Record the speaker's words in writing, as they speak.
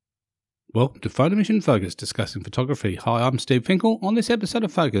Welcome to Photomission Focus, discussing photography. Hi, I'm Steve Finkel. On this episode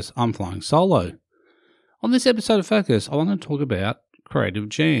of Focus, I'm flying solo. On this episode of Focus, I want to talk about creative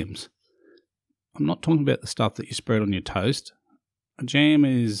jams. I'm not talking about the stuff that you spread on your toast. A jam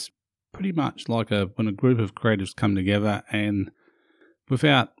is pretty much like when a group of creatives come together and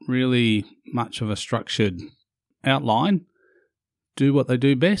without really much of a structured outline, do what they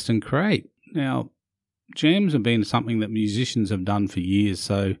do best and create. Now, jams have been something that musicians have done for years,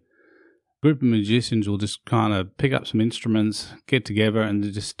 so a group of musicians will just kind of pick up some instruments, get together and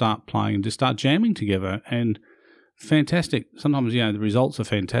just start playing and just start jamming together. And fantastic. Sometimes, the results are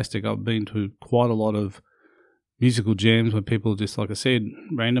fantastic. I've been to quite a lot of musical jams where people just, like I said,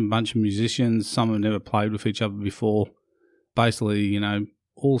 random bunch of musicians, some have never played with each other before, basically,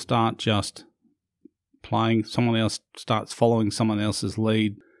 all start just playing. Someone else starts following someone else's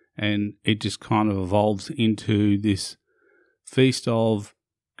lead, and it just kind of evolves into this feast of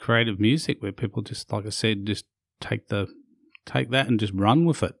creative music where people just, like I said, just take that and just run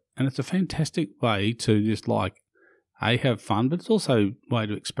with it. And it's a fantastic way to just have fun, but it's also a way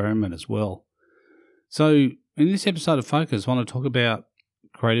to experiment as well. So in this episode of Focus, I want to talk about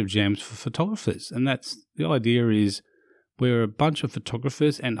creative jams for photographers. And the idea is we're a bunch of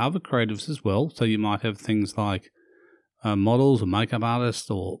photographers and other creatives as well. So you might have things like models or makeup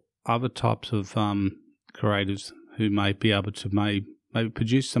artists or other types of creatives who may be able to maybe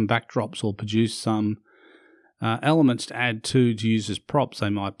produce some backdrops or produce some elements to add to use as props. They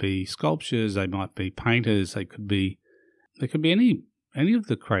might be sculptures, they might be painters, they could be any of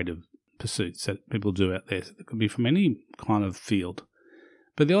the creative pursuits that people do out there. It could be from any kind of field.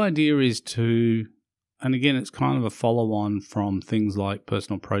 But the idea is and again, it's kind of a follow-on from things like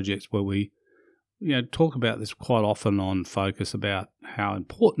personal projects where we talk about this quite often on Focus about how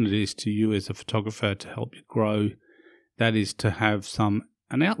important it is to you as a photographer to help you grow. That is to have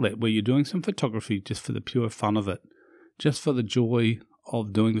an outlet where you're doing some photography just for the pure fun of it, just for the joy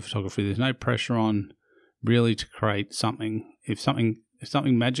of doing the photography. There's no pressure on really to create something. If something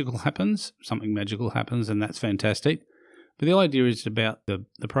magical happens, and that's fantastic. But the idea is about the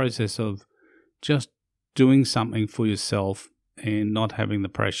process of just doing something for yourself and not having the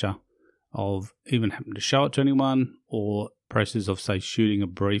pressure of even having to show it to anyone, or process of, say, shooting a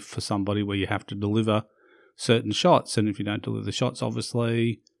brief for somebody where you have to deliver certain shots, and if you don't deliver the shots,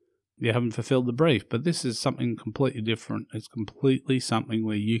 obviously you haven't fulfilled the brief. But this is something completely different. It's completely something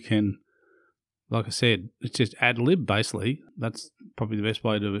where you can, like I said, it's just ad lib basically. That's probably the best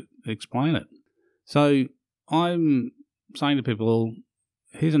way to explain it. So I'm saying to people,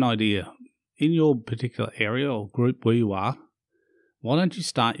 here's an idea. In your particular area or group where you are, why don't you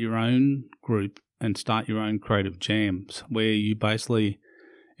start your own group and start your own creative jams where you basically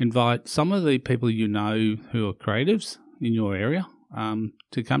invite some of the people who are creatives in your area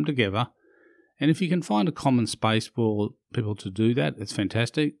to come together. And if you can find a common space for people to do that, it's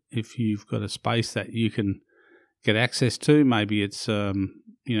fantastic. If you've got a space that you can get access to, maybe it's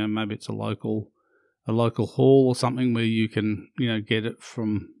maybe it's a local hall or something where you can get it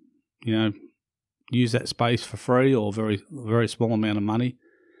from use that space for free or very very small amount of money,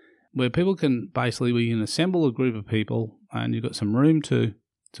 where people can basically we can assemble a group of people and you've got some room to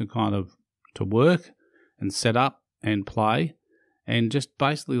work and set up and play, and just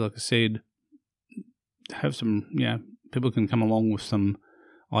basically, like I said, have some, people can come along with some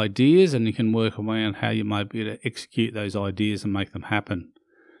ideas and you can work around how you might be able to execute those ideas and make them happen.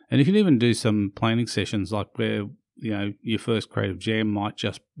 And you can even do some planning sessions like where, your first creative jam might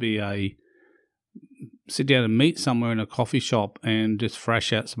just be sit down and meet somewhere in a coffee shop and just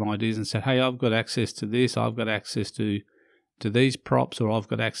thrash out some ideas and say, hey, I've got access to this, I've got access to these props, or I've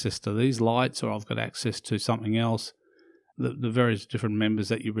got access to these lights, or I've got access to something else, the various different members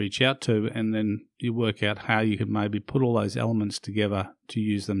that you reach out to, and then you work out how you can maybe put all those elements together to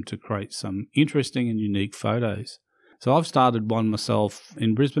use them to create some interesting and unique photos. So I've started one myself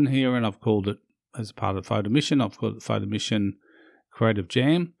in Brisbane here, and I've called it, as a part of Photomission, I've called it Photomission Creative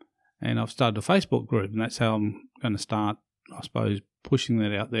Jam, and I've started a Facebook group, and that's how I'm going to start, I suppose, pushing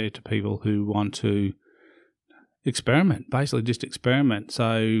that out there to people who want to experiment, basically just experiment.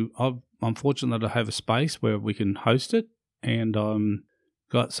 So I'm fortunate that I have a space where we can host it, and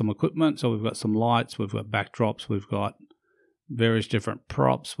got some equipment. So we've got some lights, we've got backdrops, we've got various different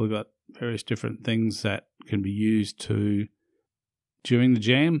props, we've got various different things that can be used during the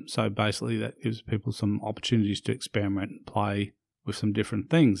jam. So basically that gives people some opportunities to experiment and play with some different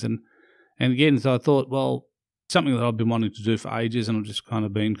things. And again, so I thought, well, something that I've been wanting to do for ages, and I've just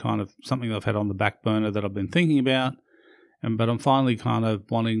been something that I've had on the back burner that I've been thinking about, but I'm finally kind of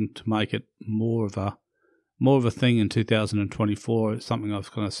wanting to make it more of more of a thing in 2024. It's something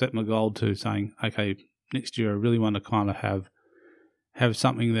I've kind of set my goal to, saying, okay, next year I really want to kind of have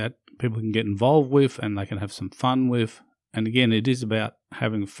something that people can get involved with and they can have some fun with. And again, it is about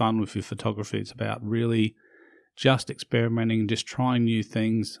having fun with your photography. It's about really just experimenting, just trying new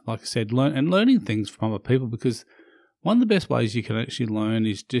things. Like I said, learning things from other people, because one of the best ways you can actually learn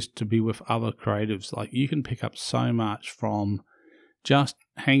is just to be with other creatives. Like, you can pick up so much from just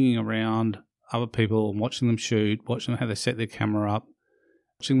hanging around other people and watching them shoot, watching how they set their camera up,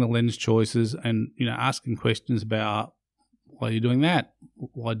 watching the lens choices, and asking questions about, why are you doing that?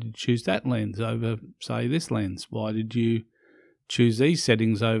 Why did you choose that lens over, say, this lens? Why did you choose these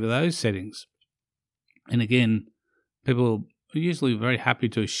settings over those settings? And again, people are usually very happy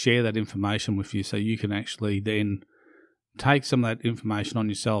to share that information with you, so you can actually then take some of that information on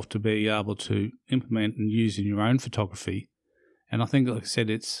yourself to be able to implement and use in your own photography. And I think, like I said,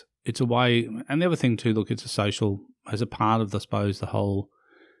 it's a way. And the other thing too, look, it's a social, as a part of, I suppose, the whole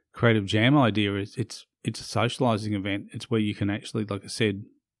Creative Jam idea is it's a socializing event. It's where you can actually, like I said,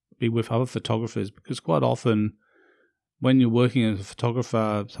 be with other photographers, because quite often when you're working as a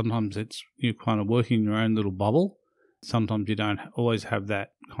photographer, sometimes it's you're kind of working in your own little bubble. Sometimes you don't always have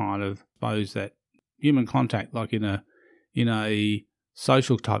that kind of, I suppose, that human contact, like in a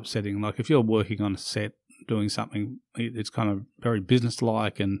social type setting. Like if you're working on a set doing something, it's kind of very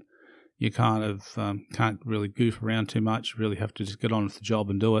business-like, and you kind of can't really goof around too much. You really have to just get on with the job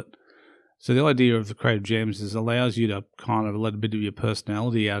and do it. So the idea of the Creative Jams is allows you to kind of let a bit of your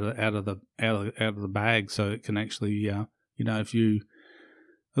personality out of the bag, so it can actually, if you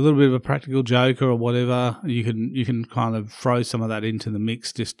a little bit of a practical joker or whatever, you can kind of throw some of that into the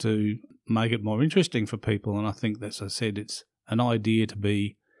mix just to make it more interesting for people. And I think that's, as I said, it's an idea to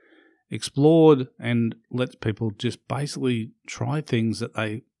be explored and let people just basically try things that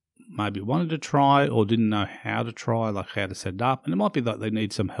they maybe wanted to try or didn't know how to try, like how to set it up. And it might be that they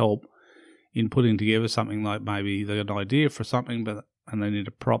need some help in putting together something, like maybe they got an idea for something and they need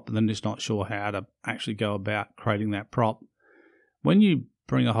a prop, but they're just not sure how to actually go about creating that prop. When you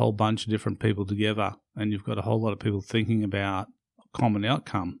bring a whole bunch of different people together and you've got a whole lot of people thinking about a common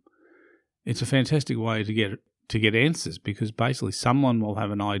outcome, it's a fantastic way to get answers, because basically someone will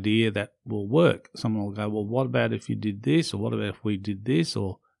have an idea that will work. Someone will go, well, what about if you did this, or what about if we did this,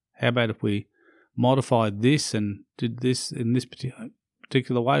 or how about if we modified this and did this in this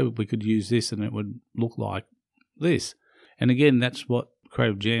particular way? We could use this and it would look like this. And again, that's what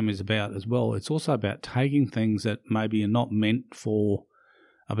Creative Jam is about as well. It's also about taking things that maybe are not meant for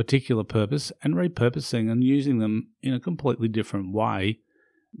a particular purpose and repurposing and using them in a completely different way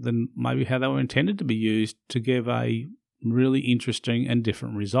than maybe how they were intended to be used, to give a really interesting and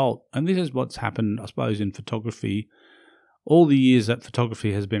different result. And this is what's happened, I suppose, in photography all the years that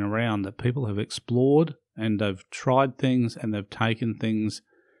photography has been around, that people have explored and they've tried things and they've taken things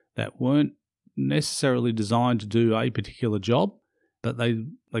that weren't necessarily designed to do a particular job, but they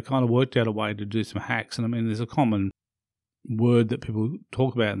kind of worked out a way to do some hacks. And I mean, there's a common word that people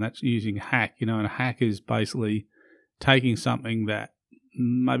talk about, and that's using hack. And a hack is basically taking something that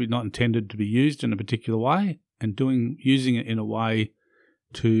maybe not intended to be used in a particular way and using it in a way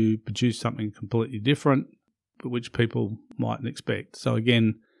to produce something completely different, but which people mightn't expect. So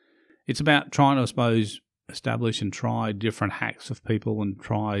again, it's about trying to, I suppose, establish and try different hacks of people and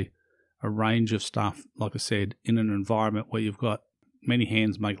try a range of stuff, like I said, in an environment where you've got many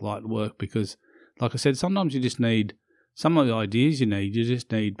hands make light work. Because, like I said, sometimes you just need some of the ideas you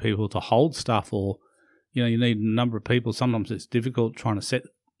just need people to hold stuff, or, you need a number of people. Sometimes it's difficult trying to set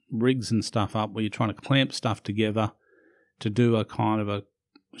rigs and stuff up where you're trying to clamp stuff together to do a kind of a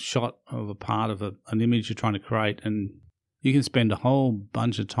shot of a part of an image you're trying to create, and you can spend a whole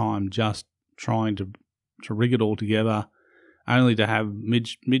bunch of time just trying to rig it all together, only to have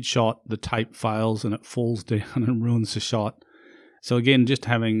mid-shot the tape fails and it falls down and ruins the shot. So again, just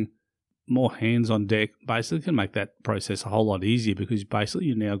having more hands on deck basically can make that process a whole lot easier, because basically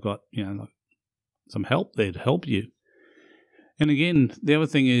you now got like some help there to help you. And again, the other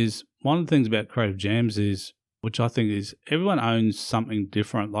thing is, one of the things about Creative Jams is, which I think is, everyone owns something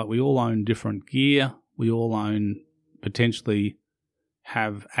different. Like, we all own different gear. We all potentially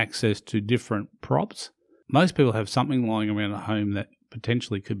have access to different props. Most people have something lying around at home that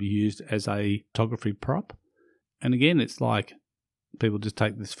potentially could be used as a photography prop. And again, it's like people just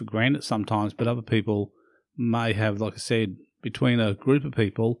take this for granted sometimes, but other people may have, like I said, between a group of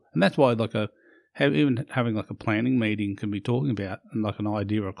people, and that's why even having like a planning meeting can be talking about, and like an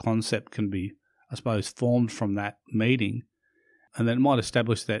idea or a concept can be, I suppose, formed from that meeting. And then it might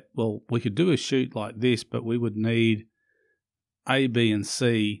establish that, well, we could do a shoot like this, but we would need A, B, and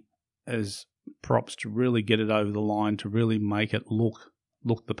C as props to really get it over the line, to really make it look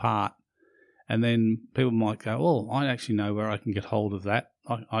the part. And then people might go, "Oh, I actually know where I can get hold of that.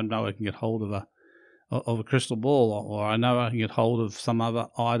 I know I can get hold of a crystal ball, or I know I can get hold of some other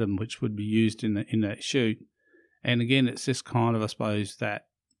item which would be used in that shoot." And again, it's this kind of, I suppose, that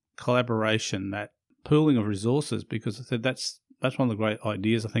collaboration, that pooling of resources, because I said that's one of the great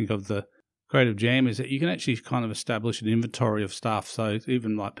ideas, I think, of the Creative Jam, is that you can actually kind of establish an inventory of stuff. So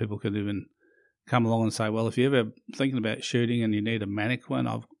even like people could even come along and say, well, if you're ever thinking about shooting and you need a mannequin,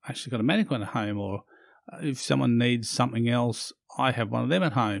 I've actually got a mannequin at home. Or if someone needs something else, I have one of them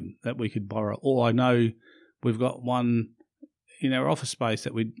at home that we could borrow. Or I know we've got one in our office space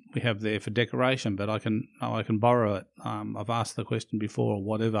that we have there for decoration, but I can borrow it. I've asked the question before or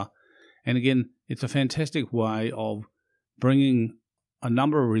whatever. And again, it's a fantastic way of bringing a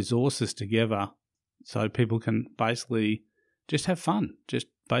number of resources together so people can basically just have fun, just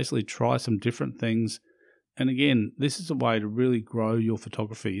basically try some different things. And again, this is a way to really grow your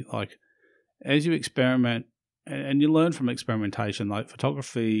photography. Like, as you experiment, and you learn from experimentation, like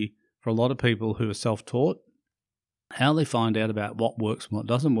photography, for a lot of people who are self-taught, how they find out about what works and what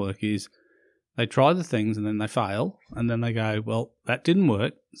doesn't work is they try the things and then they fail, and then they go, well, that didn't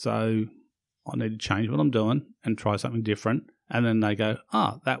work, so I need to change what I'm doing and try something different. And then they go,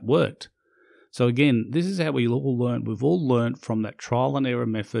 that worked. So again, this is how we all learn. We've all learned from that trial and error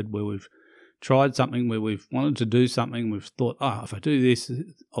method, where we've tried something, where we've wanted to do something, we've thought, if I do this,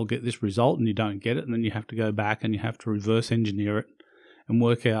 I'll get this result, and you don't get it, and then you have to go back and you have to reverse engineer it and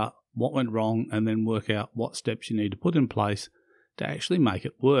work out what went wrong, and then work out what steps you need to put in place to actually make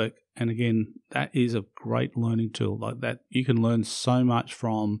it work. And again, that is a great learning tool. Like that, you can learn so much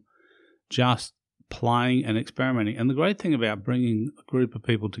from just playing and experimenting. And the great thing about bringing a group of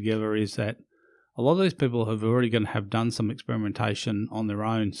people together is that a lot of these people have already going to have done some experimentation on their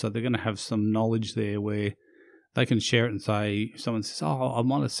own, so they're going to have some knowledge there where they can share it and say, if someone says, I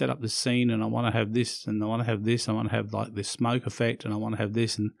want to set up this scene and I want to have this and I want to have this, I want to have like this smoke effect and I want to have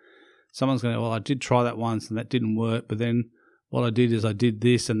this, and someone's going to, well, I did try that once and that didn't work, but then what I did is I did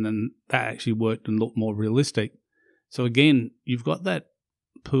this and then that actually worked and looked more realistic. So again, you've got that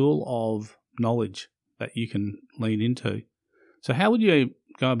pool of knowledge that you can lean into. So how would you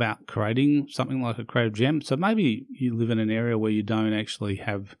go about creating something like a Creative Jam? So maybe you live in an area where you don't actually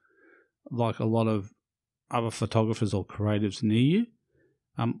have like a lot of other photographers or creatives near you.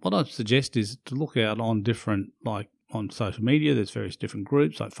 What I'd suggest is to look out on different, like on social media, there's various different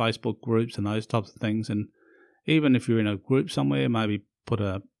groups like Facebook groups and those types of things. And even if you're in a group somewhere, maybe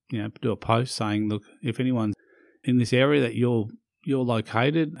do a post saying, look, if anyone's in this area that you're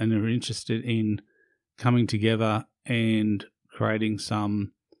located and are interested in coming together and creating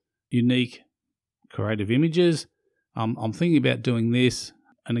some unique creative images, I'm thinking about doing this.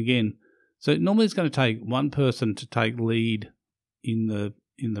 And again, so normally it's going to take one person to take lead in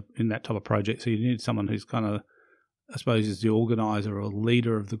that type of project. So you need someone who's kind of, I suppose, is the organizer or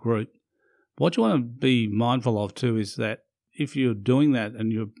leader of the group. What you want to be mindful of too is that if you're doing that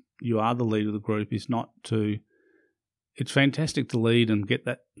and you are the leader of the group, is not to. It's fantastic to lead and get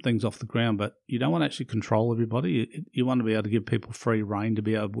that things off the ground, but you don't want to actually control everybody. You want to be able to give people free rein to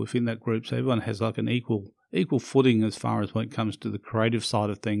be able within that group, so everyone has like an equal footing as far as when it comes to the creative side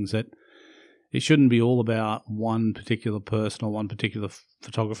of things. That it shouldn't be all about one particular person or one particular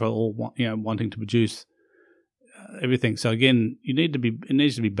photographer, or wanting to produce everything. So again, it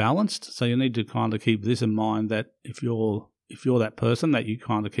needs to be balanced. So you need to kind of keep this in mind, that if you're that person, that you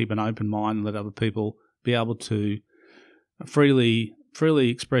kind of keep an open mind and let other people be able to freely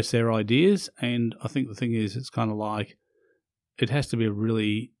express their ideas. And I think the thing is, it's kind of like it has to be a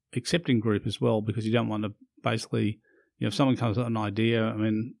really accepting group as well, because you don't want to basically, if someone comes up with an idea, I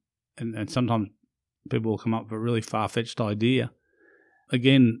mean, and sometimes people will come up with a really far-fetched idea.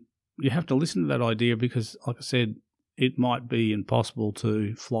 Again, you have to listen to that idea, because, like I said, it might be impossible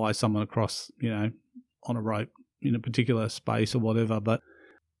to fly someone across, on a rope in a particular space or whatever, but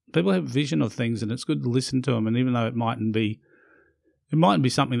people have vision of things, and it's good to listen to them. And even though it mightn't be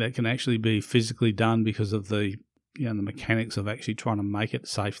something that can actually be physically done because of the the mechanics of actually trying to make it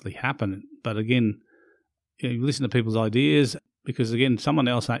safely happen. But again, you listen to people's ideas, because again, someone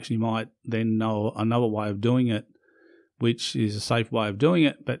else actually might then know another way of doing it, which is a safe way of doing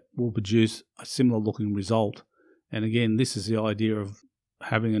it, but will produce a similar looking result. And again, this is the idea of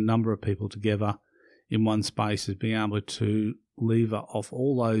having a number of people together in one space, is being able to lever off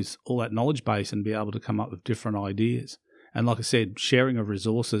all that knowledge base and be able to come up with different ideas. And like I said, sharing of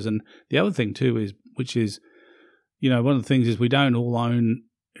resources. And the other thing too is, which is, one of the things is we don't all own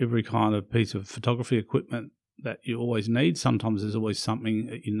every kind of piece of photography equipment that you always need. Sometimes there's always something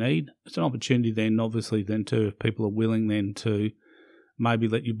that you need. It's an opportunity then, obviously, then too, if people are willing then to maybe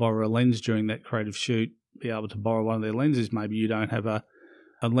let you borrow a lens during that creative shoot, be able to borrow one of their lenses. Maybe you don't have a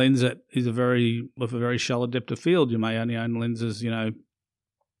lens that is with a very shallow depth of field. You may only own lenses,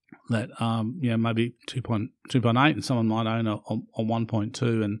 that maybe 2.8, and someone might own a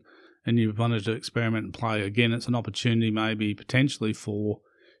 1.2, and you've wanted to experiment and play. Again, it's an opportunity maybe potentially for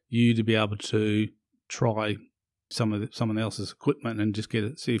you to be able to try someone else's equipment and just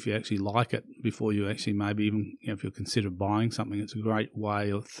see if you actually like it before you actually maybe even, if you consider buying something. It's a great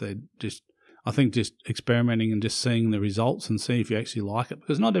way of just experimenting and just seeing the results and seeing if you actually like it,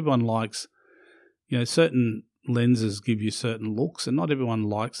 because not everyone likes, certain lenses give you certain looks, and not everyone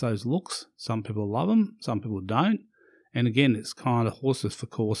likes those looks. Some people love them, some people don't. And again, it's kind of horses for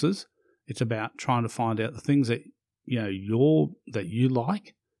courses. It's about trying to find out the things that that you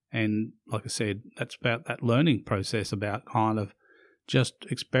like. And like I said, that's about that learning process, about kind of just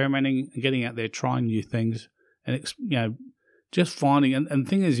experimenting and getting out there, trying new things, and just finding. And the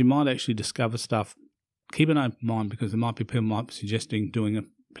thing is, you might actually discover stuff. Keep an open mind, because there might be people might be suggesting doing a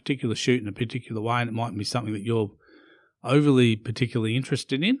particular shoot in a particular way, and it might be something that you're overly particularly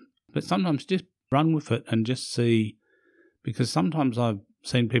interested in. But sometimes just run with it and just see, because sometimes I've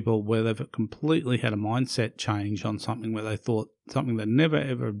seen people where they've completely had a mindset change on something, where they thought something they never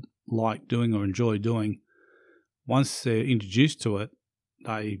ever liked doing or enjoy doing. Once they're introduced to it,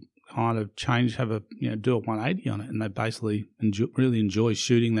 they kind of do a 180 on it, and they basically really enjoy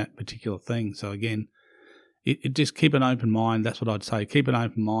shooting that particular thing. So again, it just keep an open mind. That's what I'd say. Keep an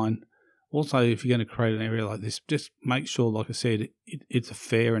open mind. Also, if you're going to create an area like this, just make sure, like I said, it's a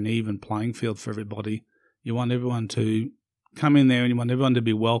fair and even playing field for everybody. You want everyone to come in there, and you want everyone to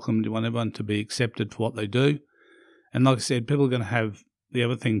be welcomed. You want everyone to be accepted for what they do. And like I said, people are going to have, the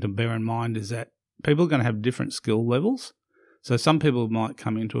other thing to bear in mind is that people are going to have different skill levels. So some people might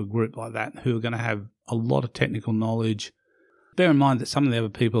come into a group like that who are going to have a lot of technical knowledge. Bear in mind that some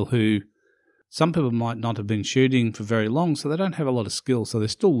people might not have been shooting for very long, so they don't have a lot of skill, so they're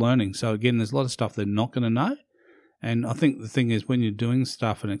still learning. So again, there's a lot of stuff they're not going to know. And I think the thing is, when you're doing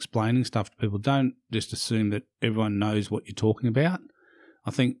stuff and explaining stuff to people, don't just assume that everyone knows what you're talking about.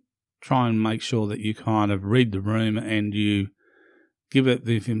 I think try and make sure that you kind of read the room and you give it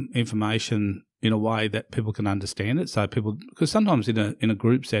the information in a way that people can understand it. So because sometimes in a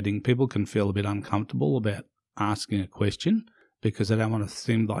group setting, people can feel a bit uncomfortable about asking a question, because they don't want to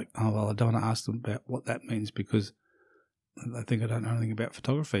seem like, I don't want to ask them about what that means because they think I don't know anything about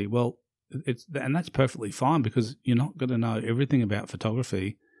photography. Well, and that's perfectly fine, because you're not going to know everything about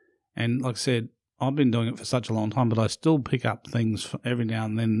photography. And like I said, I've been doing it for such a long time, but I still pick up things every now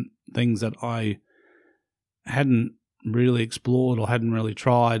and then, things that I hadn't really explored or hadn't really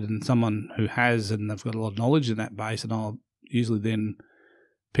tried, and someone who has, and they've got a lot of knowledge in that base, and I'll usually then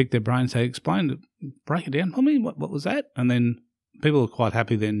pick their brain and say, break it down for me, what was that? And then people are quite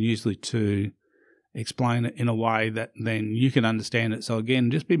happy then usually to explain it in a way that then you can understand it. So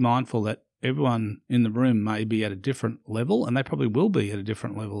again, just be mindful that everyone in the room may be at a different level, and they probably will be at a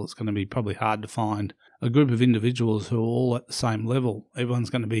different level. It's going to be probably hard to find a group of individuals who are all at the same level.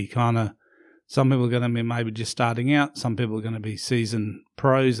 Everyone's going to be some people are going to be maybe just starting out. Some people are going to be seasoned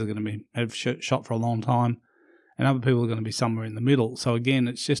pros. They're going to have shot for a long time. And other people are going to be somewhere in the middle. So again,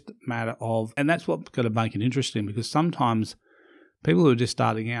 it's just a matter of, and that's what's going to make it interesting, because sometimes people who are just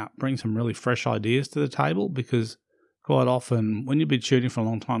starting out bring some really fresh ideas to the table, because quite often when you've been shooting for a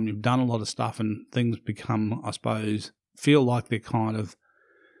long time, you've done a lot of stuff, and things become, I suppose, feel like they're kind of,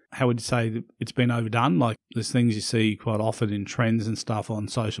 how would you say, it's been overdone. Like there's things you see quite often in trends and stuff on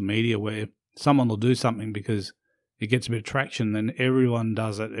social media where someone will do something because it gets a bit of traction, then everyone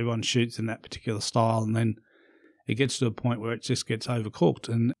does it, everyone shoots in that particular style, and then it gets to a point where it just gets overcooked,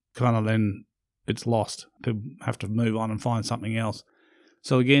 and kind of then it's lost. People have to move on and find something else.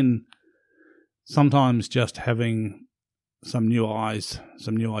 So again, sometimes just having some new eyes,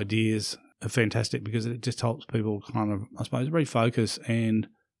 some new ideas are fantastic, because it just helps people kind of, I suppose, refocus and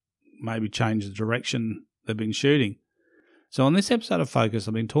maybe change the direction they've been shooting. So on this episode of Focus,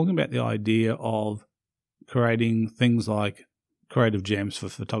 I've been talking about the idea of creating things like creative jams for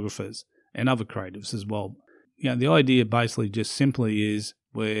photographers and other creatives as well. The idea basically just simply is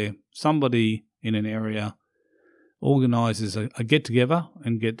where somebody in an area organises a get-together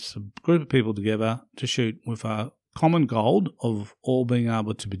and gets a group of people together to shoot with a common goal of all being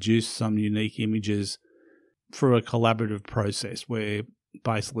able to produce some unique images through a collaborative process where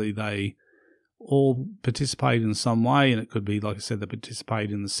basically they all participate in some way, and it could be, like I said, they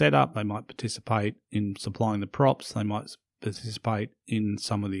participate in the setup, they might participate in supplying the props, they might participate in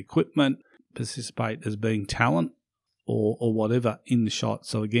some of the equipment, participate as being talent or whatever in the shot.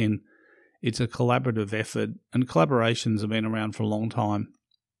 So again, it's a collaborative effort, and collaborations have been around for a long time.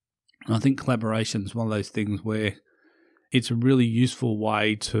 And I think collaboration is one of those things where it's a really useful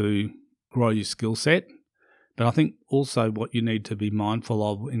way to grow your skill set. But I think also what you need to be mindful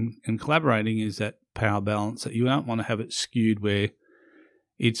of in collaborating is that power balance, that you don't want to have it skewed where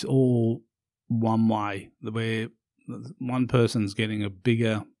it's all one way, where one person's getting a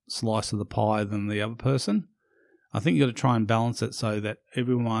bigger slice of the pie than the other person. I think you've got to try and balance it so that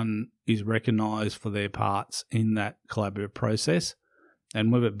everyone is recognised for their parts in that collaborative process,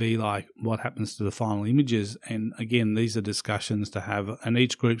 and whether it be like what happens to the final images. And again, these are discussions to have, and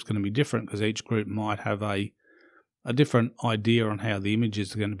each group's going to be different because each group might have a different idea on how the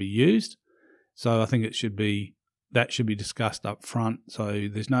images are going to be used. So I think that should be discussed up front. So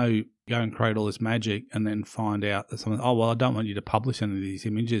there's no go and create all this magic and then find out that someone, oh, well, I don't want you to publish any of these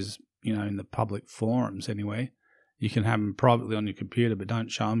images, in the public forums anywhere. You can have them privately on your computer, but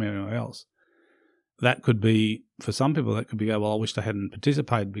don't show them anywhere else. That could be, for some people, that could be, well, I wish I hadn't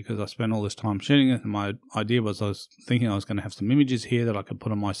participated because I spent all this time shooting it. And my idea was I was thinking I was going to have some images here that I could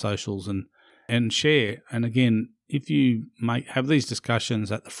put on my socials and share. And again, if you have these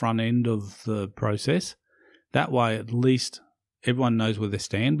discussions at the front end of the process, that way at least everyone knows where they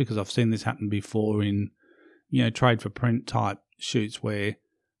stand, because I've seen this happen before in, trade for print type shoots where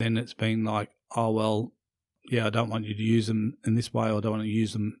then it's been like, oh, well, yeah, I don't want you to use them in this way, or I don't want to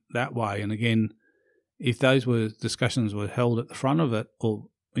use them that way. And again, if those discussions were held at the front of it or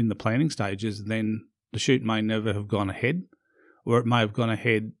in the planning stages, then the shoot may never have gone ahead, or it may have gone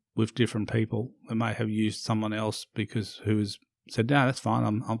ahead with different people. They may have used someone else who has said, no, that's fine,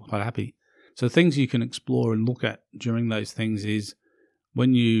 I'm quite happy. So things you can explore and look at during those things is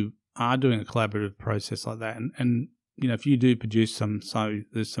when you are doing a collaborative process like that, and if you do produce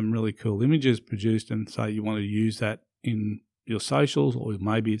there's some really cool images produced, and so you want to use that in your socials, or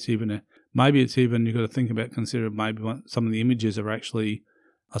maybe it's even you've got to think about, consider maybe some of the images are actually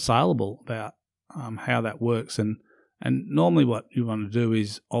saleable, about how that works. And normally what you want to do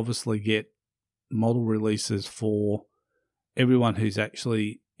is obviously get model releases for everyone who's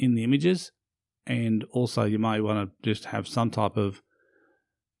actually in the images, and also you may want to just have some type of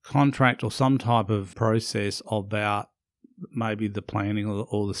contract or some type of process about maybe the planning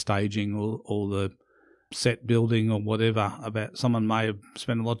or the staging or the set building or whatever. About someone may have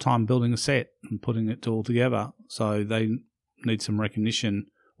spent a lot of time building a set and putting it all together, so they need some recognition,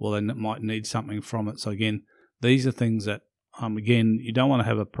 or they might need something from it. So again, these are things that again, you don't want to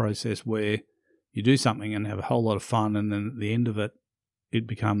have a process where you do something and have a whole lot of fun, and then at the end of it, it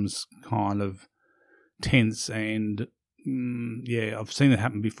becomes kind of tense. And I've seen it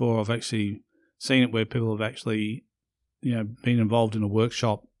happen before. I've actually seen it where people have actually, been involved in a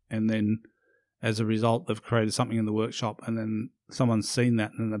workshop, and then as a result, they've created something in the workshop, and then someone's seen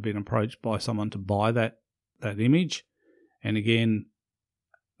that, and then they've been approached by someone to buy that image. And again,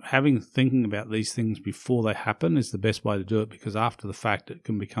 thinking about these things before they happen is the best way to do it, because after the fact, it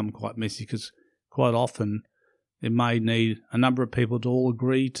can become quite messy, because quite often it may need a number of people to all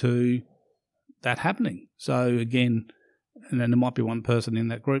agree to that happening. So again, and then there might be one person in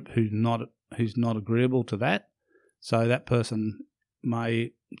that group who's not agreeable to that. So that person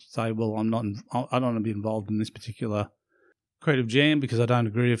may say, well, I don't want to be involved in this particular creative jam because I don't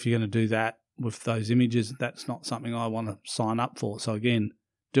agree if you're going to do that with those images. That's not something I want to sign up for. So again,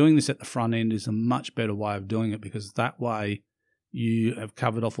 doing this at the front end is a much better way of doing it, because that way you have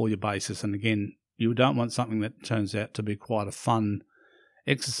covered off all your bases. And again, you don't want something that turns out to be quite a fun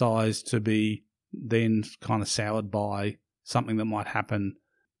exercise to be then kind of soured by something that might happen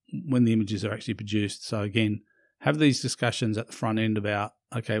when the images are actually produced. So again, have these discussions at the front end about,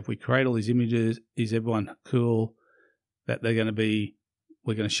 okay, if we create all these images, is everyone cool that we're going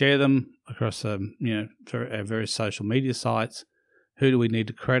to share them across, our various social media sites? Who do we need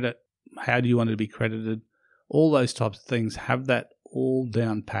to credit? How do you want it to be credited? All those types of things. Have that all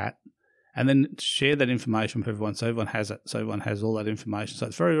down pat, and then share that information with everyone so everyone has it. So everyone has all that information. So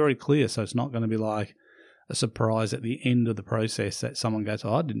it's very, very clear. So it's not going to be like a surprise at the end of the process that someone goes,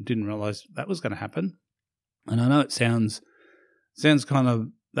 oh, I didn't realize that was going to happen. And I know it sounds kind of,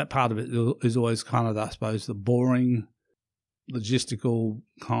 that part of it is always kind of, I suppose, the boring, logistical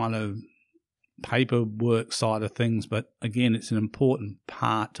kind of paperwork side of things. But again, it's an important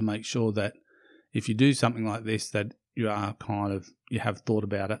part to make sure that if you do something like this, that you have thought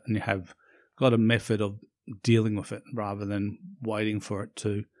about it and you have got a method of dealing with it, rather than waiting for it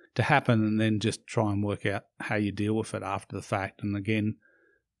to happen and then just try and work out how you deal with it after the fact. And again,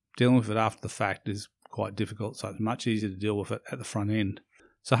 dealing with it after the fact is quite difficult, so it's much easier to deal with it at the front end.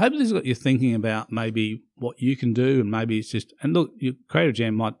 So hopefully this has got you thinking about maybe what you can do, and maybe it's just, and look, your creative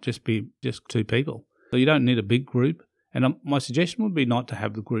jam might just be just 2 people. So you don't need a big group. And my suggestion would be not to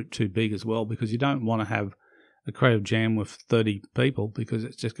have the group too big as well, because you don't want to have a creative jam with 30 people, because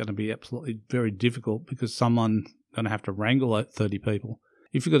it's just going to be absolutely very difficult, because someone's going to have to wrangle that 30 people.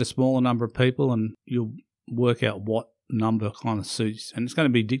 If you've got a smaller number of people, and you'll work out what number kind of suits, and it's going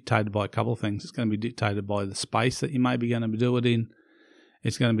to be dictated by a couple of things. It's going to be dictated by the space that you may be going to do it in.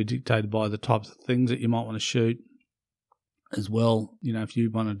 It's going to be dictated by the types of things that you might want to shoot as well. You know, if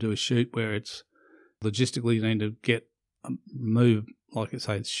you want to do a shoot where it's logistically you need to get move, like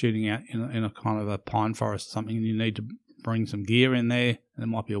say it's shooting out in a kind of a pine forest or something, and you need to bring some gear in there, and it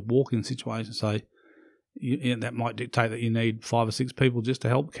might be a walking situation, so that might dictate that you need 5 or 6 people just to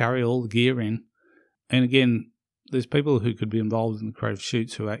help carry all the gear in. And again, there's people who could be involved in the creative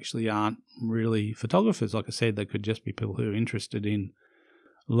shoots who actually aren't really photographers. Like I said, they could just be people who are interested in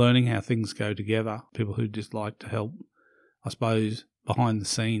learning how things go together, people who just like to help, I suppose, behind the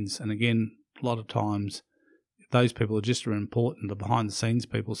scenes. And again, a lot of times those people are just as important. The behind the scenes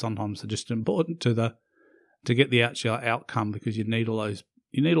people sometimes are just important to get the actual outcome, because you need all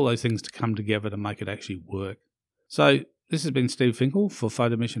those things to come together to make it actually work. So this has been Steve Finkel for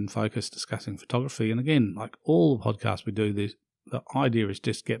Photomission Focus discussing photography. And again, like all the podcasts we do, the idea is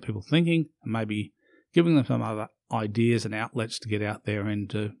just get people thinking and maybe giving them some other ideas and outlets to get out there and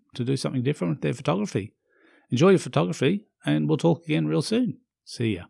to do something different with their photography. Enjoy your photography, and we'll talk again real soon. See ya.